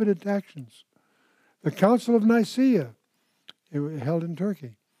prohibited actions. The Council of Nicaea, held in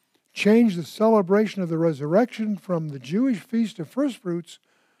Turkey, changed the celebration of the resurrection from the Jewish feast of first fruits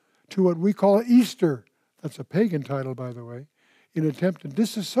to what we call Easter. That's a pagan title, by the way, in an attempt to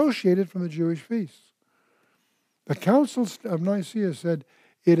disassociate it from the Jewish feasts. The Council of Nicaea said,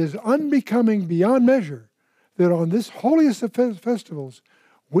 it is unbecoming beyond measure that on this holiest of festivals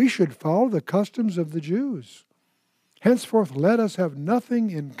we should follow the customs of the Jews. Henceforth, let us have nothing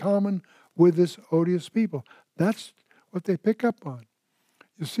in common with this odious people. That's what they pick up on.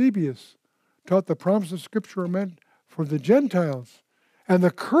 Eusebius taught the promises of Scripture were meant for the Gentiles, and the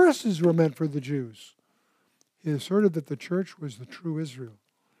curses were meant for the Jews. He asserted that the church was the true Israel.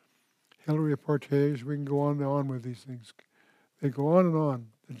 Hilary of Poitiers, we can go on and on with these things. They go on and on.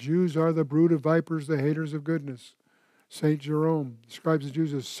 The Jews are the brood of vipers, the haters of goodness. St. Jerome describes the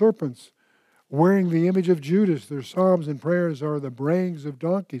Jews as serpents, wearing the image of Judas. Their psalms and prayers are the brayings of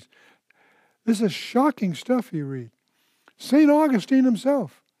donkeys. This is shocking stuff you read. St. Augustine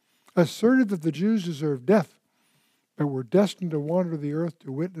himself asserted that the Jews deserved death, but were destined to wander the earth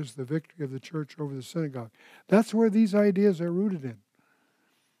to witness the victory of the church over the synagogue. That's where these ideas are rooted in.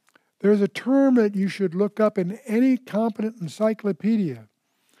 There's a term that you should look up in any competent encyclopedia.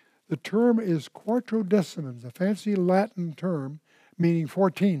 The term is quartodecimans, a fancy Latin term meaning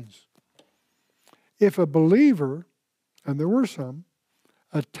 14s. If a believer, and there were some,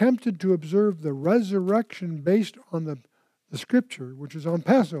 attempted to observe the resurrection based on the Scripture, which is on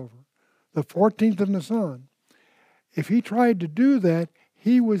Passover, the 14th of Nisan, if he tried to do that,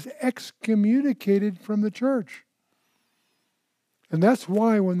 he was excommunicated from the church. And that's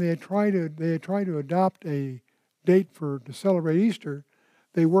why when they tried to adopt a date to celebrate Easter,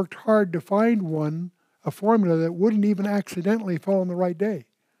 they worked hard to find a formula that wouldn't even accidentally fall on the right day.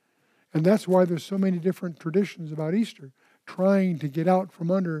 And that's why there's so many different traditions about Easter, trying to get out from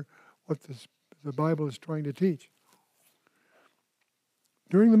under what the Bible is trying to teach.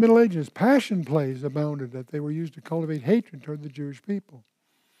 During the Middle Ages, passion plays abounded that they were used to cultivate hatred toward the Jewish people.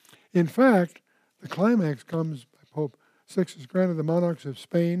 In fact, the climax comes by Pope Sixtus granted the monarchs of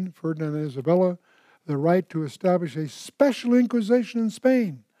Spain, Ferdinand and Isabella, the right to establish a special inquisition in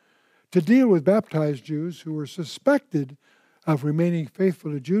Spain to deal with baptized Jews who were suspected of remaining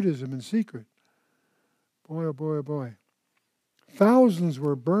faithful to Judaism in secret. Boy, oh boy, oh boy. Thousands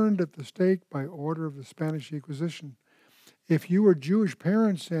were burned at the stake by order of the Spanish Inquisition. If you were Jewish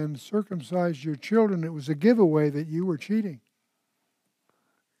parents and circumcised your children, it was a giveaway that you were cheating.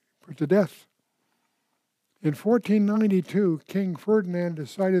 Put to death. In 1492, King Ferdinand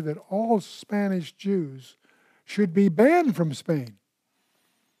decided that all Spanish Jews should be banned from Spain.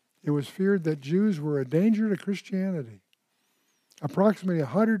 It was feared that Jews were a danger to Christianity. Approximately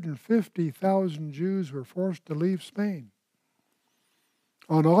 150,000 Jews were forced to leave Spain.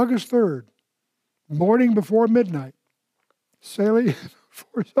 On August 3rd, morning before midnight, sailing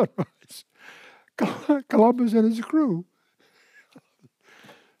before sunrise, Columbus and his crew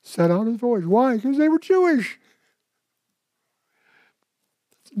set out his voyage. Why? Because they were Jewish.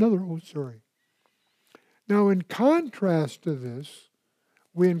 That's another old story. Now, in contrast to this,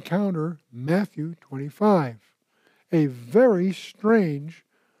 we encounter Matthew 25, a very strange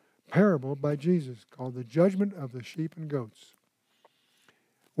parable by Jesus called the judgment of the sheep and goats.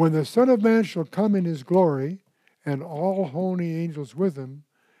 When the Son of Man shall come in his glory, and all holy angels with him,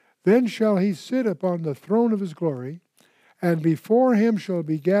 then shall he sit upon the throne of his glory, and before him shall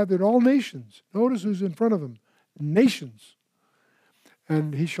be gathered all nations. Notice who's in front of him. Nations.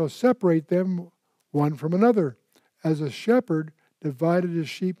 And he shall separate them one from another, as a shepherd divided his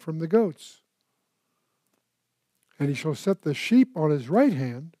sheep from the goats. And he shall set the sheep on his right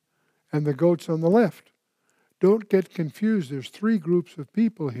hand, and the goats on the left. Don't get confused. There's three groups of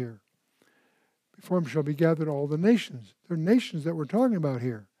people here. Before him shall be gathered all the nations. They're nations that we're talking about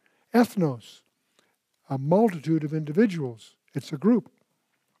here. Ethnos. A multitude of individuals. It's a group.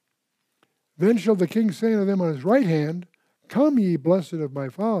 Then shall the king say unto them on his right hand, Come ye, blessed of my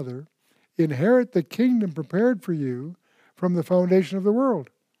Father, inherit the kingdom prepared for you from the foundation of the world.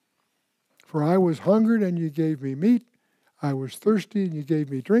 For I was hungered, and you gave me meat. I was thirsty, and you gave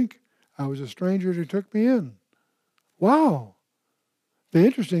me drink. I was a stranger, and you took me in. Wow! The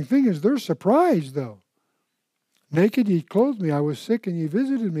interesting thing is they're surprised, though. Naked, ye clothed me. I was sick, and ye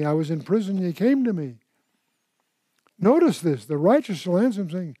visited me. I was in prison, and ye came to me. Notice this. The righteous shall answer him,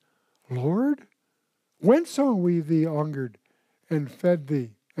 saying, Lord, when saw we thee hungered and fed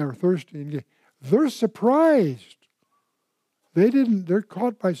thee, or thirsty? And they're surprised. They're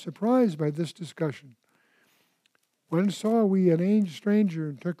caught by surprise by this discussion. When saw we an stranger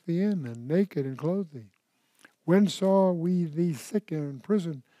and took thee in, and naked and clothed thee? When saw we thee sick and in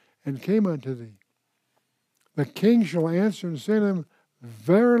prison, and came unto thee? The king shall answer and say to them,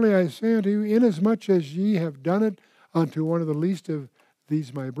 Verily I say unto you, inasmuch as ye have done it unto one of the least of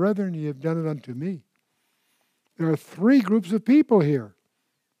these my brethren, ye have done it unto me. There are three groups of people here.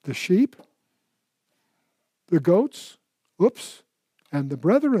 The sheep, the goats, and the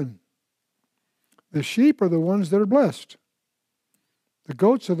brethren. The sheep are the ones that are blessed. The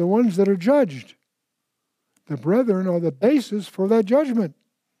goats are the ones that are judged. The brethren are the basis for that judgment.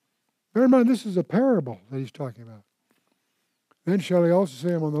 Bear in mind, this is a parable that he's talking about. Then shall he also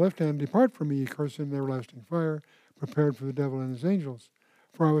say, I'm on the left hand, Depart from me, ye cursed, in everlasting fire, prepared for the devil and his angels.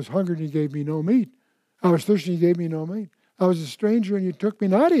 For I was hungry, and ye gave me no meat. I was thirsty, and ye gave me no meat. I was a stranger, and ye took me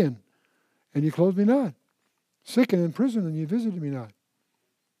not in, and ye clothed me not. Sick and in prison, and ye visited me not.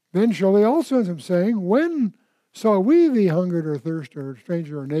 Then shall they also answer him, saying, When saw we thee hungered, or thirsty, or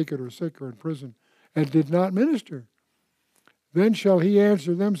stranger, or naked, or sick, or in prison, and did not minister? Then shall he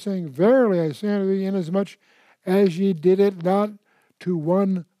answer them, saying, Verily I say unto thee, inasmuch as ye did it not to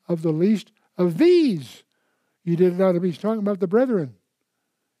one of the least of these, ye did it not to me. He's talking about the brethren.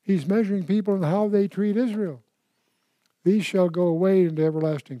 He's measuring people in how they treat Israel. These shall go away into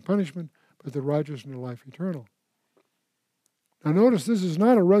everlasting punishment, but the righteous into life eternal. Now notice this is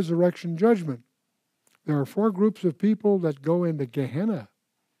not a resurrection judgment. There are four groups of people that go into Gehenna.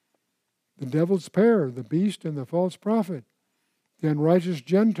 the devil's pair, the beast and the false prophet, the unrighteous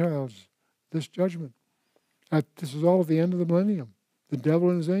Gentiles, this judgment. This is all at the end of the millennium. The devil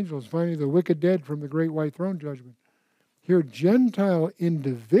and his angels, finally the wicked dead from the great white throne judgment. Here, Gentile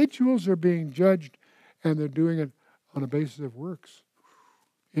individuals are being judged, and they're doing it on a basis of works.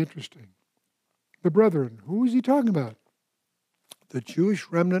 Interesting. The brethren, who is he talking about? The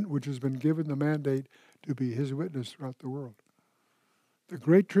Jewish remnant, which has been given the mandate to be his witness throughout the world. The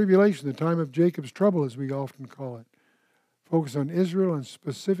Great Tribulation, the time of Jacob's trouble, as we often call it, focus on Israel and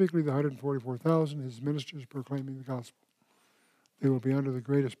specifically the 144,000, his ministers proclaiming the gospel. They will be under the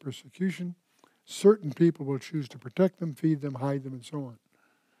greatest persecution. Certain people will choose to protect them, feed them, hide them, and so on.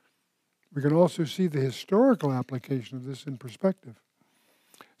 We can also see the historical application of this in perspective.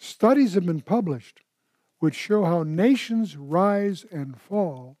 Studies have been published which show how nations rise and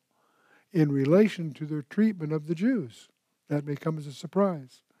fall in relation to their treatment of the Jews. That may come as a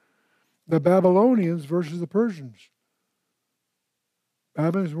surprise. The Babylonians versus the Persians.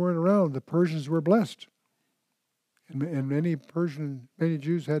 Babylonians weren't around. The Persians were blessed. And many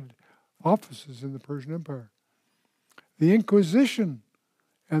Jews had offices in the Persian Empire. The Inquisition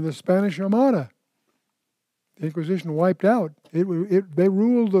and the Spanish Armada. The Inquisition wiped out. They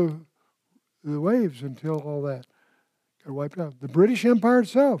ruled the waves until all that got wiped out. The British Empire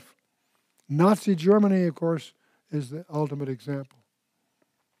itself. Nazi Germany, of course, is the ultimate example.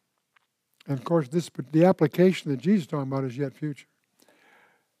 And of course, the application that Jesus is talking about is yet future.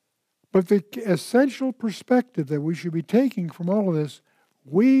 But the essential perspective that we should be taking from all of this,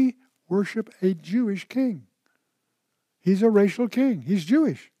 we worship a Jewish king. He's a racial king. He's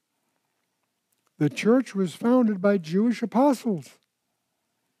Jewish. The church was founded by Jewish apostles.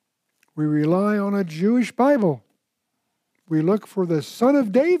 We rely on a Jewish Bible. We look for the Son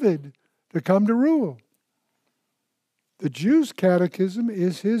of David to come to rule. The Jews' catechism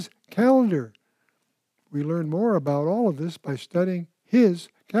is his calendar. We learn more about all of this by studying his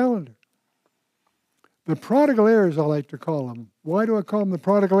calendar. The prodigal heirs, I like to call them. Why do I call them the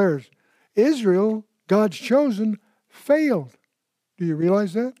prodigal heirs? Israel, God's chosen, failed. Do you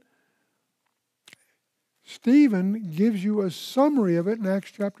realize that? Stephen gives you a summary of it in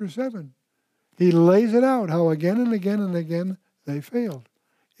Acts chapter 7. He lays it out, how again and again and again they failed.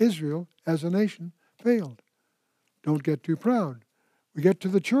 Israel, as a nation, failed. Don't get too proud. We get to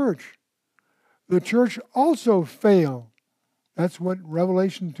the church. The church also failed. That's what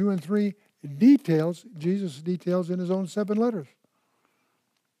Revelation 2 and 3 details, Jesus details in his own 7 letters.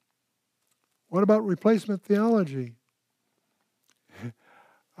 What about replacement theology?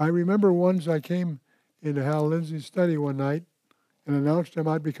 I remember once I came into Hal Lindsey's study one night and announced him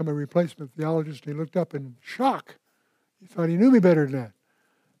I'd become a replacement theologist. He looked up in shock. He thought he knew me better than that.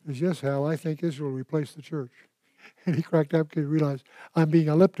 He says, yes, Hal, I think Israel will replace the church. And he cracked up because he realized I'm being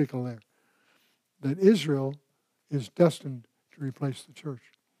elliptical there. That Israel is destined to replace the church.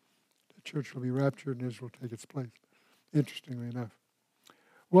 The church will be raptured and Israel will take its place. Interestingly enough.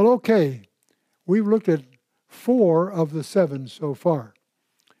 Well, okay. We've looked at 4 of the 7 so far.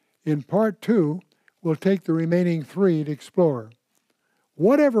 In part 2, we'll take the remaining 3 to explore.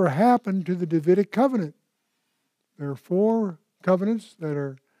 Whatever happened to the Davidic Covenant? There are 4 covenants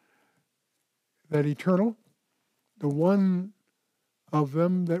that eternal. The one of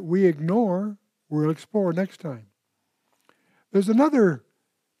them that we ignore, we'll explore next time. There's another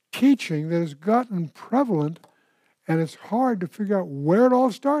teaching that has gotten prevalent, and it's hard to figure out where it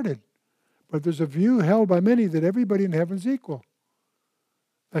all started. But there's a view held by many that everybody in heaven is equal.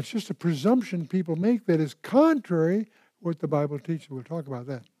 That's just a presumption people make that is contrary to what the Bible teaches. We'll talk about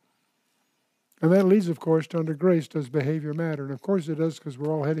that. And that leads, of course, to under grace, does behavior matter? And of course it does, because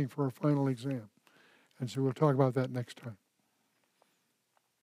we're all heading for a final exam. And so we'll talk about that next time.